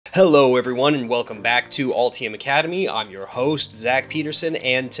Hello everyone and welcome back to Altium Academy. I'm your host, Zach Peterson,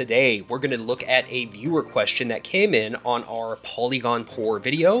 and today we're going to look at a viewer question that came in on our Polygon pour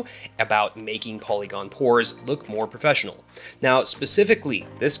video about making Polygon pours look more professional. Now, specifically,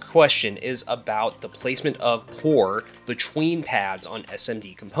 this question is about the placement of pour between pads on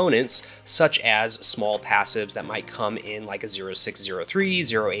SMD components, such as small passives that might come in like a 0603,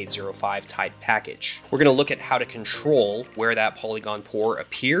 0805 type package. We're going to look at how to control where that Polygon pour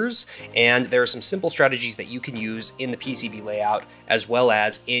appears, and there are some simple strategies that you can use in the PCB layout as well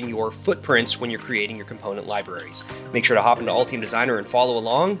as in your footprints when you're creating your component libraries. Make sure to hop into Altium Designer and follow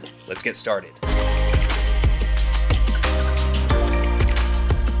along. Let's get started.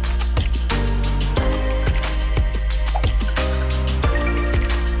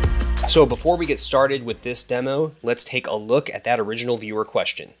 So before we get started with this demo, let's take a look at that original viewer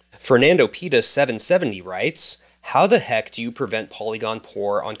question. Fernando Pita 770 writes, how the heck do you prevent Polygon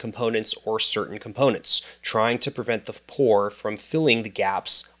pour on components or certain components, trying to prevent the pour from filling the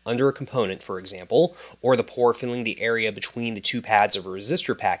gaps under a component, for example, or the pour filling the area between the two pads of a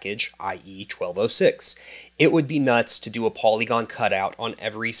resistor package, i.e. 1206. It would be nuts to do a Polygon cutout on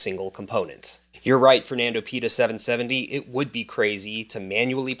every single component. You're right, Fernando Pita 770, it would be crazy to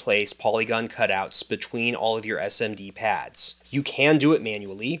manually place Polygon cutouts between all of your SMD pads. You can do it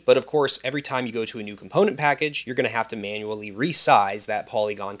manually, but of course, every time you go to a new component package, you're going to have to manually resize that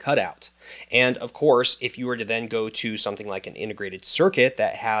Polygon cutout. And of course, if you were to then go to something like an integrated circuit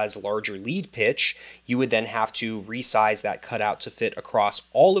that has larger lead pitch, you would then have to resize that cutout to fit across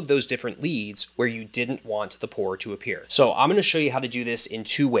all of those different leads where you didn't want the pour to appear. So I'm going to show you how to do this in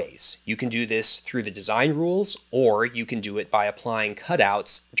two ways. You can do this through the design rules, or you can do it by applying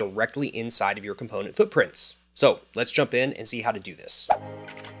cutouts directly inside of your component footprints. So let's jump in and see how to do this.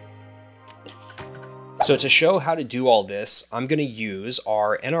 So to show how to do all this, I'm going to use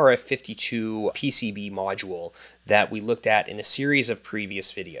our NRF52 PCB module that we looked at in a series of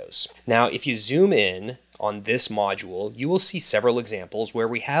previous videos. Now, if you zoom in on this module, you will see several examples where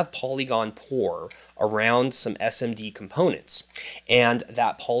we have Polygon pour around some SMD components, and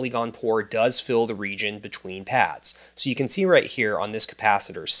that Polygon pour does fill the region between pads. So you can see right here on this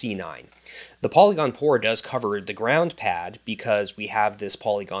capacitor C9. The Polygon pour does cover the ground pad because we have this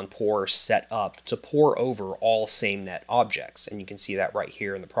Polygon pour set up to pour over all same net objects, and you can see that right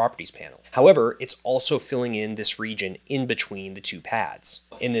here in the properties panel. However, it's also filling in this region in between the two pads.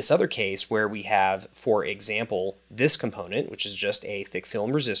 In this other case where we have, for example, this component, which is just a thick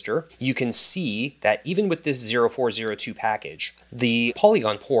film resistor, you can see that even with this 0402 package, the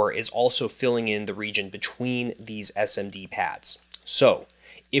Polygon pour is also filling in the region between these SMD pads. So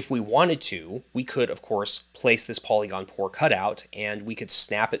if we wanted to, we could, of course, place this Polygon pour cutout and we could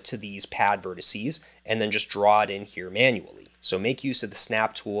snap it to these pad vertices and then just draw it in here manually. So make use of the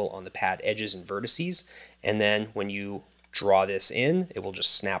snap tool on the pad edges and vertices, and then when you draw this in, it will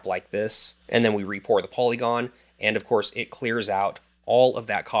just snap like this, and then we re-pour the polygon, and of course it clears out all of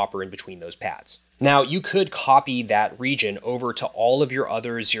that copper in between those pads. Now, you could copy that region over to all of your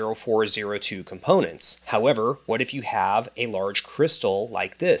other 0402 components. However, what if you have a large crystal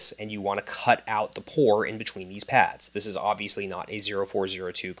like this and you want to cut out the pour in between these pads? This is obviously not a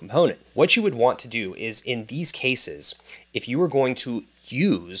 0402 component. What you would want to do is, in these cases, if you were going to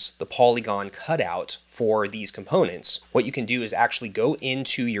use the Polygon cutout for these components, what you can do is actually go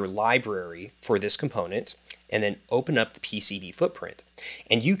into your library for this component and then open up the PCB footprint.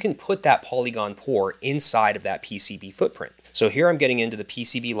 And you can put that Polygon pour inside of that PCB footprint. So here I'm getting into the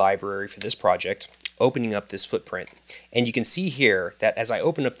PCB library for this project, opening up this footprint. And you can see here that as I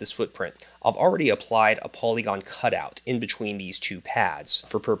open up this footprint, I've already applied a Polygon cutout in between these two pads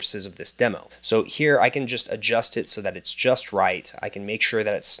for purposes of this demo. So here I can just adjust it so that it's just right. I can make sure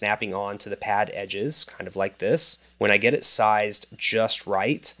that it's snapping on to the pad edges, kind of like this. When I get it sized just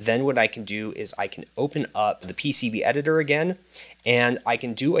right, then what I can do is I can open up the PCB editor again, and I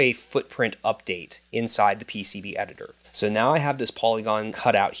can do a footprint update inside the PCB editor. So now I have this Polygon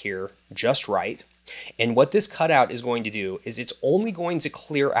cutout here just right. And what this cutout is going to do is it's only going to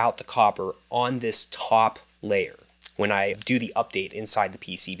clear out the copper on this top layer when I do the update inside the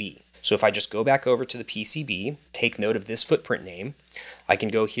PCB. So if I just go back over to the PCB, take note of this footprint name, I can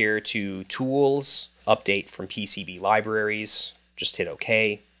go here to Tools, Update from PCB Libraries, just hit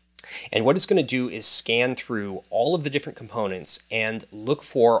OK. And what it's going to do is scan through all of the different components and look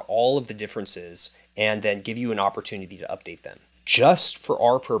for all of the differences and then give you an opportunity to update them. Just for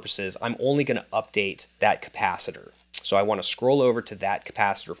our purposes, I'm only going to update that capacitor. So I want to scroll over to that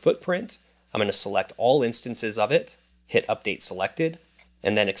capacitor footprint. I'm going to select all instances of it, hit Update Selected,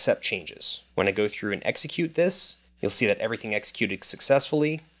 and then Accept Changes. When I go through and execute this, you'll see that everything executed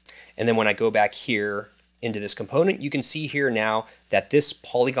successfully. And then when I go back here into this component, you can see here now that this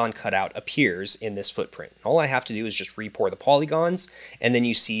polygon cutout appears in this footprint. All I have to do is just re-pour the polygons, and then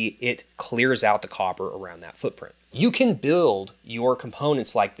you see it clears out the copper around that footprint. You can build your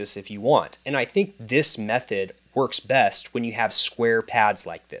components like this if you want, and I think this method works best when you have square pads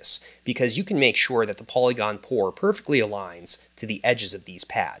like this, because you can make sure that the polygon pour perfectly aligns to the edges of these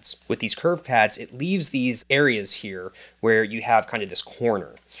pads. With these curved pads, it leaves these areas here where you have kind of this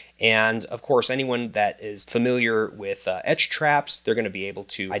corner. And of course, anyone that is familiar with etch traps, they're going to be able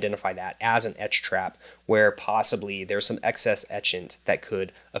to identify that as an etch trap where possibly there's some excess etchant that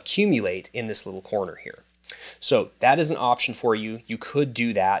could accumulate in this little corner here. So that is an option for you. You could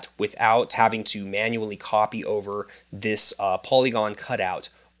do that without having to manually copy over this polygon cutout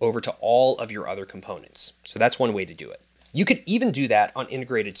over to all of your other components. So that's one way to do it. You could even do that on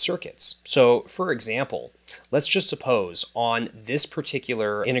integrated circuits. So for example, let's just suppose on this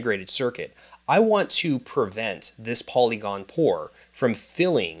particular integrated circuit, I want to prevent this polygon pour from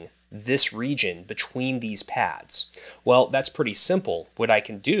filling this region between these pads. Well, that's pretty simple. What I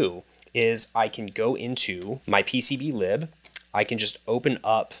can do is I can go into my PCB lib, I can just open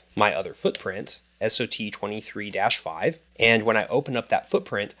up my other footprint, SOT23-5, and when I open up that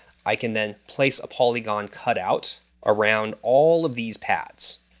footprint, I can then place a polygon cutout around all of these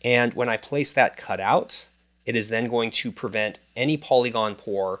pads. And when I place that cutout, it is then going to prevent any polygon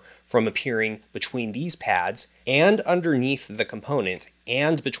pour from appearing between these pads and underneath the component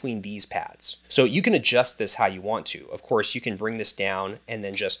and between these pads. So you can adjust this how you want to. Of course, you can bring this down and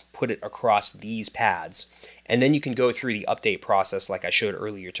then just put it across these pads. And then you can go through the update process like I showed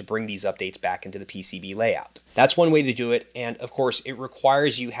earlier to bring these updates back into the PCB layout. That's one way to do it. And of course, it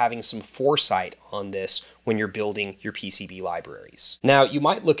requires you having some foresight on this when you're building your PCB libraries. Now, you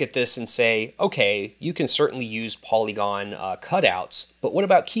might look at this and say, okay, you can certainly use polygon cutouts, but what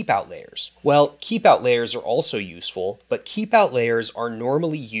about keep out layers? Well, keep out layers are also useful, but keep out layers are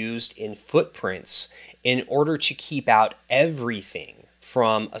normally used in footprints in order to keep out everything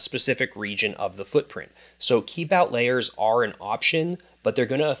from a specific region of the footprint. So keep out layers are an option, but they're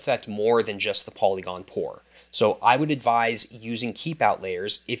going to affect more than just the polygon pour. So I would advise using keep out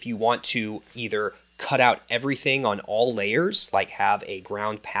layers if you want to either cut out everything on all layers, like have a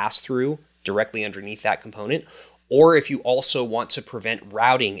ground pass through directly underneath that component, or if you also want to prevent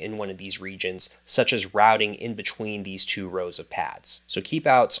routing in one of these regions, such as routing in between these two rows of pads. So keep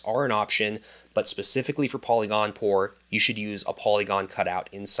outs are an option, but specifically for polygon pour, you should use a polygon cutout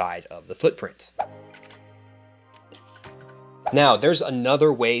inside of the footprint. Now, there's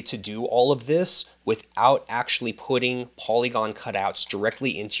another way to do all of this without actually putting polygon cutouts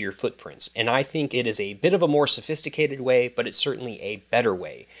directly into your footprints. And I think it is a bit of a more sophisticated way, but it's certainly a better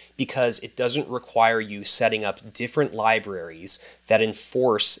way because it doesn't require you setting up different libraries that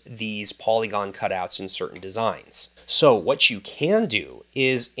enforce these polygon cutouts in certain designs. So what you can do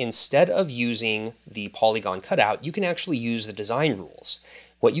is instead of using the polygon cutout, you can actually use the design rules.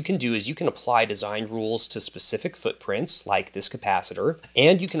 What you can do is you can apply design rules to specific footprints like this capacitor,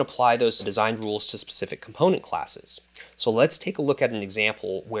 and you can apply those design rules to specific component classes. So let's take a look at an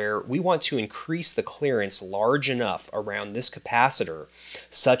example where we want to increase the clearance large enough around this capacitor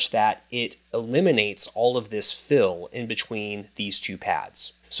such that it eliminates all of this fill in between these two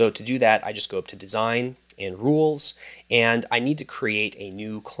pads. So to do that, I just go up to Design and Rules, and I need to create a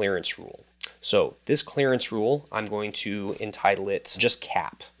new clearance rule. So this clearance rule, I'm going to entitle it just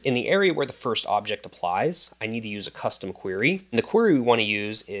cap. In the area where the first object applies, I need to use a custom query. And the query we want to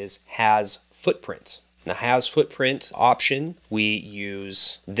use is has footprint. In the has footprint option, we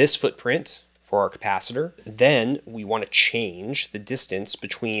use this footprint for our capacitor. Then we want to change the distance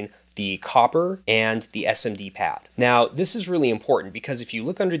between the copper and the SMD pad. Now, this is really important because if you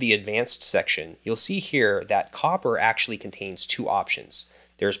look under the advanced section, you'll see here that copper actually contains two options.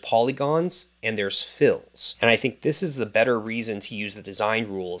 There's polygons and there's fills. And I think this is the better reason to use the design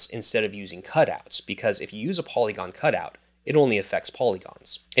rules instead of using cutouts, because if you use a polygon cutout, it only affects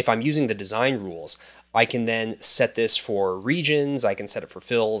polygons. If I'm using the design rules, I can then set this for regions, I can set it for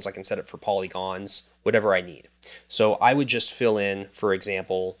fills, I can set it for polygons, whatever I need. So I would just fill in, for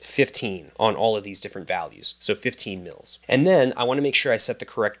example, 15 on all of these different values, so 15 mils. And then I want to make sure I set the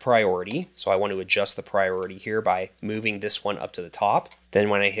correct priority, so I want to adjust the priority here by moving this one up to the top. Then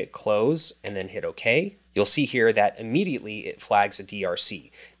when I hit close and then hit OK, you'll see here that immediately it flags a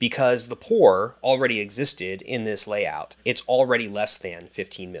DRC because the pour already existed in this layout. It's already less than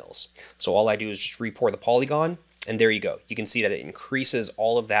 15 mils. So all I do is just re-pour the polygon, and there you go. You can see that it increases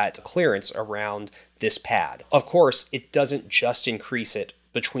all of that clearance around this pad. Of course, it doesn't just increase it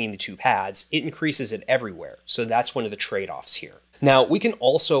between the two pads, it increases it everywhere. So that's one of the trade-offs here. Now, we can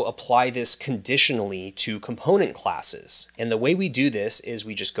also apply this conditionally to component classes. And the way we do this is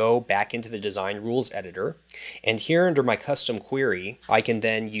we just go back into the design rules editor. And here under my custom query, I can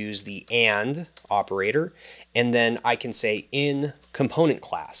then use the AND operator. And then I can say in component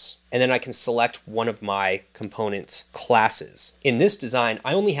class. And then I can select one of my component classes. In this design,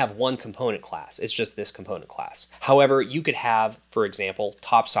 I only have one component class. It's just this component class. However, you could have, for example,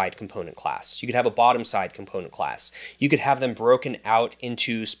 top side component class. You could have a bottom side component class. You could have them broken out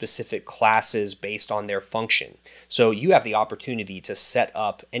into specific classes based on their function. So you have the opportunity to set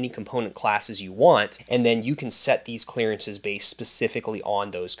up any component classes you want, and then you can set these clearances based specifically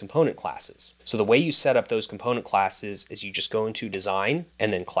on those component classes. So the way you set up those component classes is you just go into design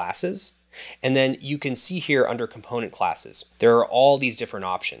and then classes. And then you can see here under component classes, there are all these different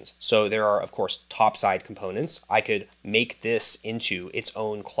options. So there are, of course, top side components. I could make this into its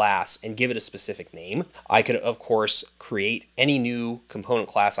own class and give it a specific name. I could, of course, create any new component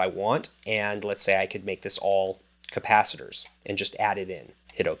class I want. And let's say I could make this all capacitors and just add it in,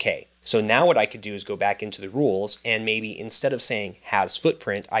 hit OK. So now what I could do is go back into the rules and maybe instead of saying has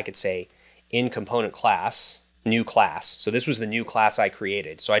footprint, I could say in component class, new class. So this was the new class I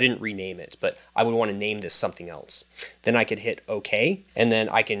created. So I didn't rename it, but I would want to name this something else. Then I could hit OK, and then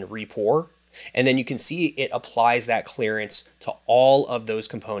I can repour. And then you can see it applies that clearance to all of those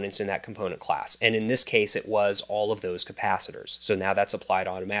components in that component class. And in this case, it was all of those capacitors. So now that's applied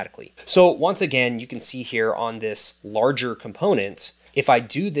automatically. So once again, you can see here on this larger component, if I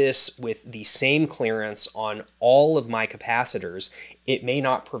do this with the same clearance on all of my capacitors, it may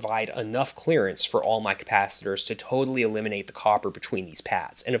not provide enough clearance for all my capacitors to totally eliminate the copper between these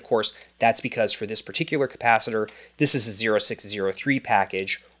pads. And of course, that's because for this particular capacitor, this is a 0603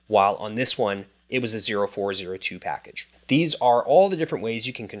 package, while on this one, it was a 0402 package. These are all the different ways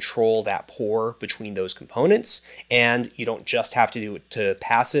you can control that pour between those components, and you don't just have to do it to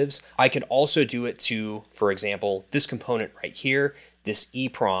passives. I could also do it to, for example, this component right here, this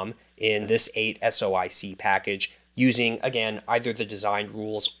EEPROM in this 8 SOIC package, using, again, either the design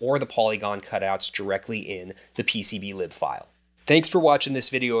rules or the Polygon cutouts directly in the PCB lib file. Thanks for watching this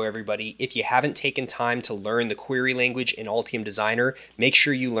video, everybody. If you haven't taken time to learn the query language in Altium Designer, make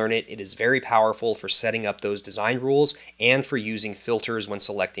sure you learn it. It is very powerful for setting up those design rules and for using filters when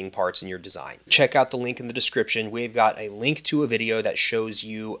selecting parts in your design. Check out the link in the description. We've got a link to a video that shows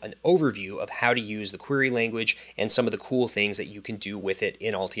you an overview of how to use the query language and some of the cool things that you can do with it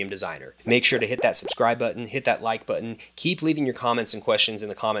in Altium Designer. Make sure to hit that subscribe button, hit that like button. Keep leaving your comments and questions in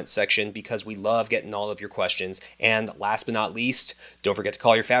the comments section because we love getting all of your questions. And last but not least, don't forget to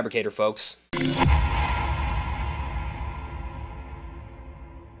call your fabricator, folks.